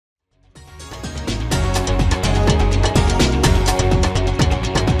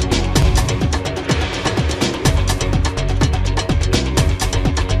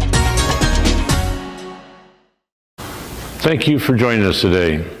Thank you for joining us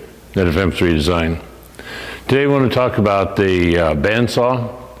today at FM3 Design. Today we want to talk about the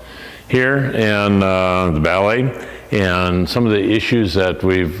bandsaw here and the Baileigh and some of the issues that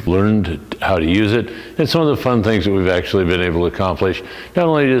we've learned how to use it and some of the fun things that we've actually been able to accomplish. Not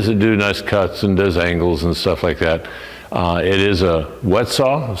only does it do nice cuts and does angles and stuff like that, it is a wet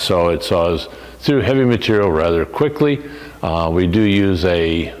saw, so it saws through heavy material rather quickly. We do use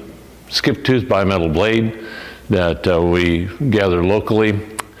a skip tooth bimetal blade that we gather locally.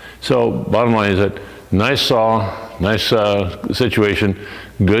 So bottom line is that nice saw, nice situation,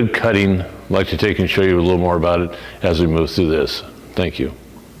 good cutting. I'd like to take and show you a little more about it as we move through this. Thank you.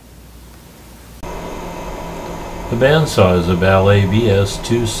 The bandsaw is a Baileigh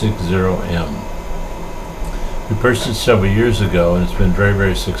BS250M. We purchased it several years ago and it's been very,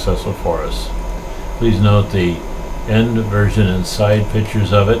 very successful for us. Please note the end version and side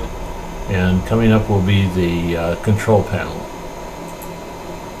pictures of it, and coming up will be the control panel.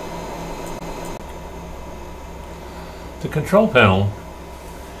 The control panel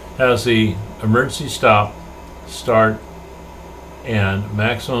has the emergency stop, start, and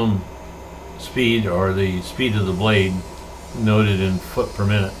maximum speed, or the speed of the blade, noted in foot per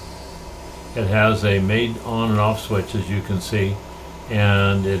minute. It has a made on and off switch, as you can see,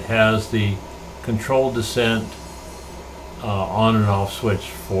 and it has the control descent on and off switch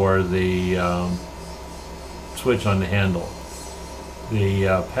for the switch on the handle.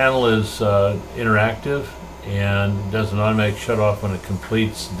 The panel is interactive and does an automatic shut off when it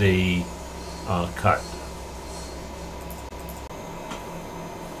completes the cut.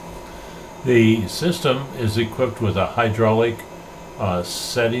 The system is equipped with a hydraulic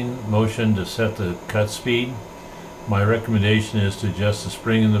setting motion to set the cut speed. My recommendation is to adjust the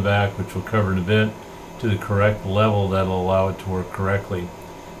spring in the back, which we'll cover in a bit, to the correct level that will allow it to work correctly.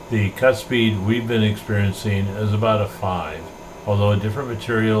 The cut speed we've been experiencing is about a 5, although different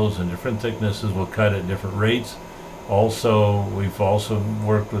materials and different thicknesses will cut at different rates. Also, we've also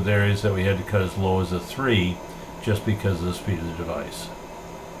worked with areas that we had to cut as low as a 3 just because of the speed of the device.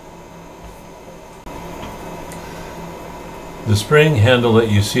 The spring handle that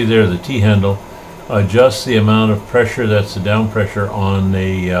you see there, the T-handle, adjusts the amount of pressure, that's the down pressure on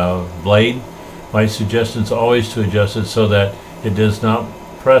the blade. My suggestion is always to adjust it so that it does not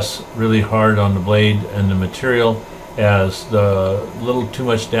press really hard on the blade and the material, as the little too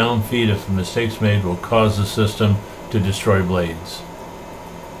much down feed, if a mistake's made, will cause the system to destroy blades.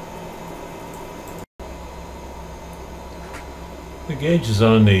 The gauge is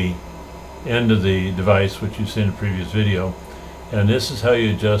on the end of the device, which you've seen in the previous video, and this is how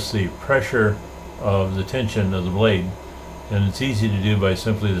you adjust the pressure of the tension of the blade. And it's easy to do by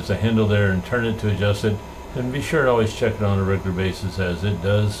simply, there's a handle there, and turn it to adjust it, and be sure to always check it on a regular basis, as it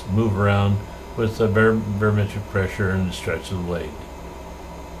does move around with the barometric pressure and the stretch of the blade.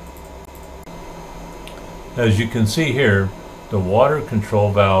 As you can see here, the water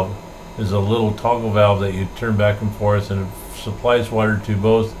control valve is a little toggle valve that you turn back and forth, and it supplies water to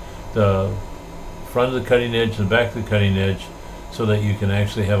both the front of the cutting edge and the back of the cutting edge, so that you can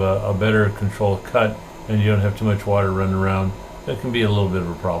actually have a better control cut and you don't have too much water running around. That can be a little bit of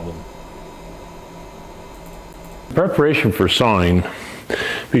a problem. Preparation for sawing,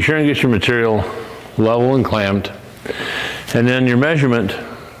 be sure and get your material level and clamped, and then your measurement,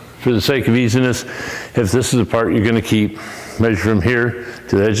 for the sake of easiness, if this is the part you're going to keep, measure from here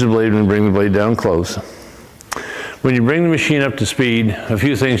to the edge of the blade and bring the blade down close. When you bring the machine up to speed, a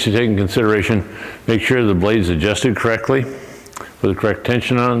few things to take in consideration. Make sure the blade is adjusted correctly with the correct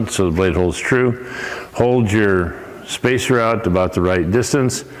tension on so the blade holds true. Hold your spacer out about the right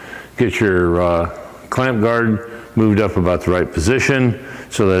distance. Get your clamp guard moved up about the right position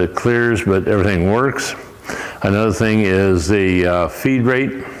so that it clears but everything works. Another thing is the feed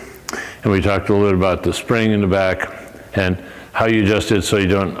rate, and we talked a little bit about the spring in the back and how you adjust it so you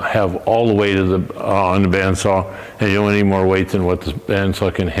don't have all the weight of the on the bandsaw, and you don't want any more weight than what the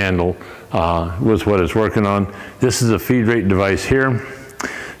bandsaw can handle with what it's working on. This is a feed rate device here.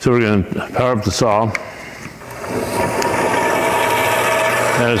 So we're going to power up the saw.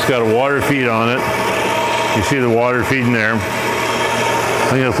 And it's got a water feed on it. You see the water feeding there.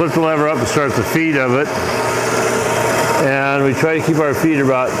 I'm going to flip the lever up and start the feed of it. And we try to keep our feed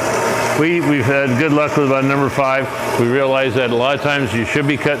about, we've had good luck with about number 5. We realize that a lot of times you should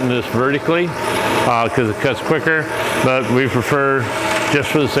be cutting this vertically because it cuts quicker, but we prefer,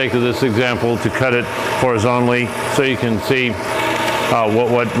 just for the sake of this example, to cut it horizontally so you can see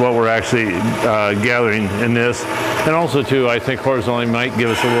what we're actually gathering in this. And also too, I think horizontally might give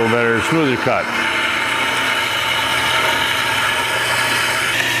us a little better, smoother cut.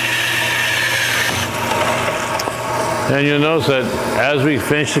 And you'll notice that as we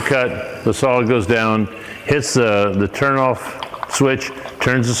finish the cut, the saw goes down, hits the turn off switch,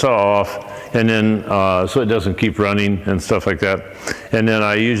 turns the saw off, and then so it doesn't keep running and stuff like that. And then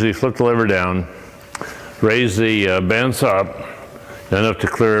I usually flip the lever down, raise the bandsaw up enough to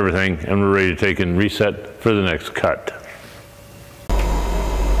clear everything, and we're ready to take and reset for the next cut.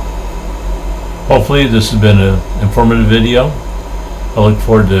 Hopefully this has been an informative video. I look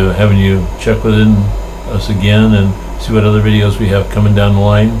forward to having you check with us again and see what other videos we have coming down the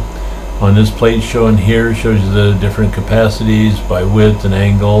line. On this plate shown here shows you the different capacities by width and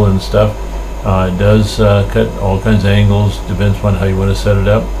angle and stuff. It does cut all kinds of angles, depends on how you want to set it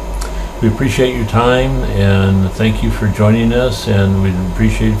up. We appreciate your time and thank you for joining us, and we'd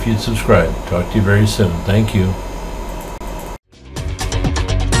appreciate if you'd subscribe. Talk to you very soon. Thank you.